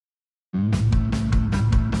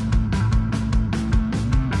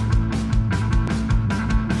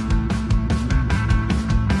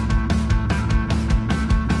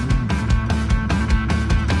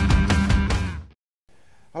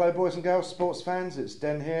Hello boys and girls, sports fans, it's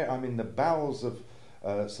Den here. I'm in the bowels of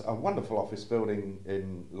a wonderful office building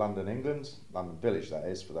in London, England, London Village that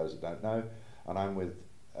is, for those that don't know, and I'm with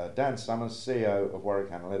Dan Summers, CEO of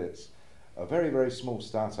Warwick Analytics, a very, very small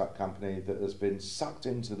startup company that has been sucked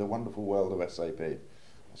into the wonderful world of SAP.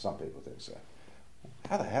 Some people think so.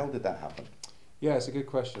 How the hell did that happen? Yeah, it's a good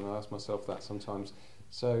question. I ask myself that sometimes.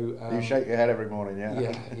 So you shake your head every morning,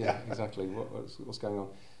 yeah? Yeah, exactly. What's going on?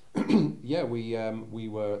 Yeah, we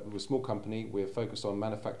were a small company. We're focused on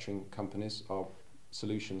manufacturing companies. Our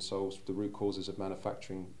solution solves the root causes of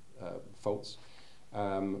manufacturing faults.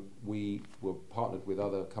 We were partnered with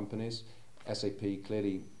other companies. SAP,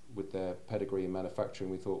 clearly, with their pedigree in manufacturing,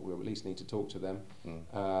 we thought we at least need to talk to them.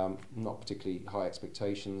 Not particularly high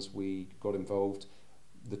expectations. We got involved.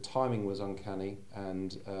 The timing was uncanny,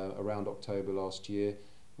 and around October last year,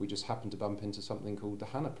 we just happened to bump into something called the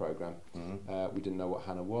HANA program. We didn't know what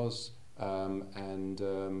HANA was, and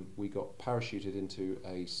we got parachuted into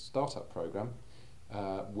a startup program,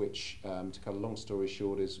 which, to cut a long story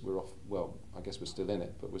short, is we're off. Well, I guess we're still in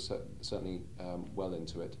it, but we're certainly well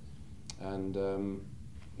into it, and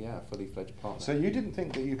yeah, fully fledged partner. So you didn't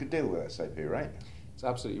think that you could deal with SAP, right? It's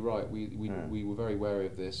absolutely right. We were very wary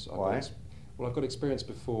of this. Why? Well, I've got experience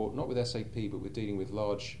before, not with SAP, but with dealing with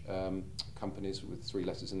large companies with 3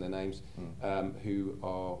 letters in their names, who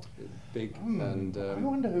are big and... I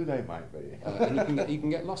wonder who they might be. And you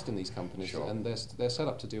can get lost in these companies, sure. And they're set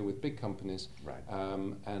up to deal with big companies. Right.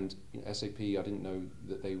 And SAP, I didn't know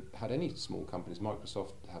that they had any small companies.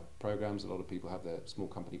 Microsoft have programs, a lot of people have their small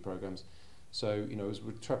company programs. So, it was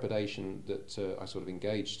with trepidation that I sort of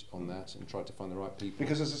engaged on that and tried to find the right people.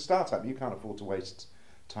 Because as a startup, you can't afford to waste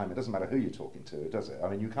time. It doesn't matter who you're talking to, does it? I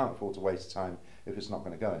mean, you can't afford to waste time if it's not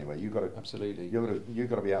going to go anywhere. You've got to absolutely. You've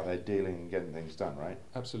got to be out there dealing and getting things done, right?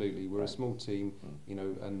 Absolutely. We're a small team,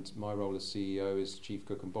 and my role as CEO is chief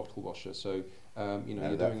cook and bottle washer. So,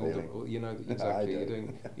 you're doing all the exactly.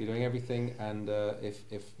 You're doing everything, and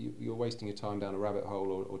if you're wasting your time down a rabbit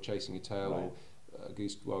hole or chasing your tail or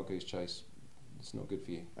wild goose chase, it's not good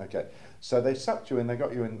for you. Okay. So they sucked you in. They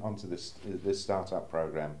got you in onto this startup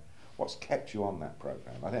program. What's kept you on that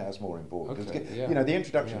program? I think that's more important. Okay, the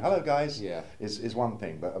introduction, yeah. hello guys, is one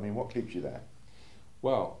thing, but I mean, what keeps you there?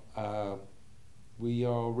 Well, we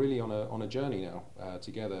are really on a journey now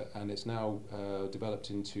together, and it's now developed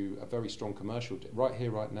into a very strong commercial. Right here,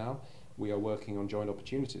 right now, we are working on joint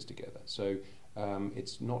opportunities together. So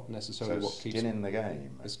it's not necessarily what keeps skin in the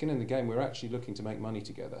game. The skin in the game. We're actually looking to make money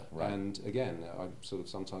together, right. And again, I sort of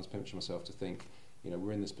sometimes pinch myself to think,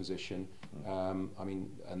 we're in this position.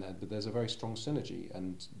 But there's a very strong synergy,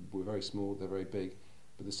 and we're very small, they're very big,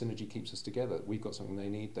 but the synergy keeps us together. We've got something they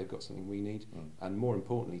need, they've got something we need, and more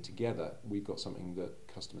importantly, together, we've got something that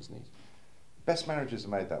customers need. Best marriages are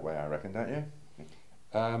made that way, I reckon, don't you?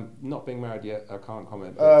 Not being married yet, I can't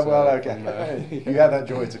comment. Well, okay. You have that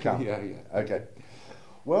joy to come. Yeah. Okay.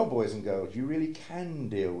 Well, boys and girls, you really can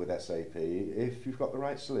deal with SAP if you've got the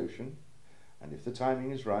right solution, and if the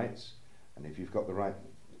timing is right, and if you've got the right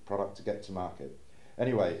product to get to market.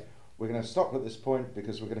 Anyway, we're going to stop at this point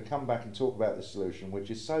because we're going to come back and talk about the solution, which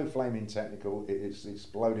is so flaming technical, it's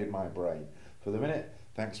exploded my brain. For the minute,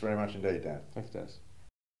 thanks very much indeed, Dan. Thanks, Des.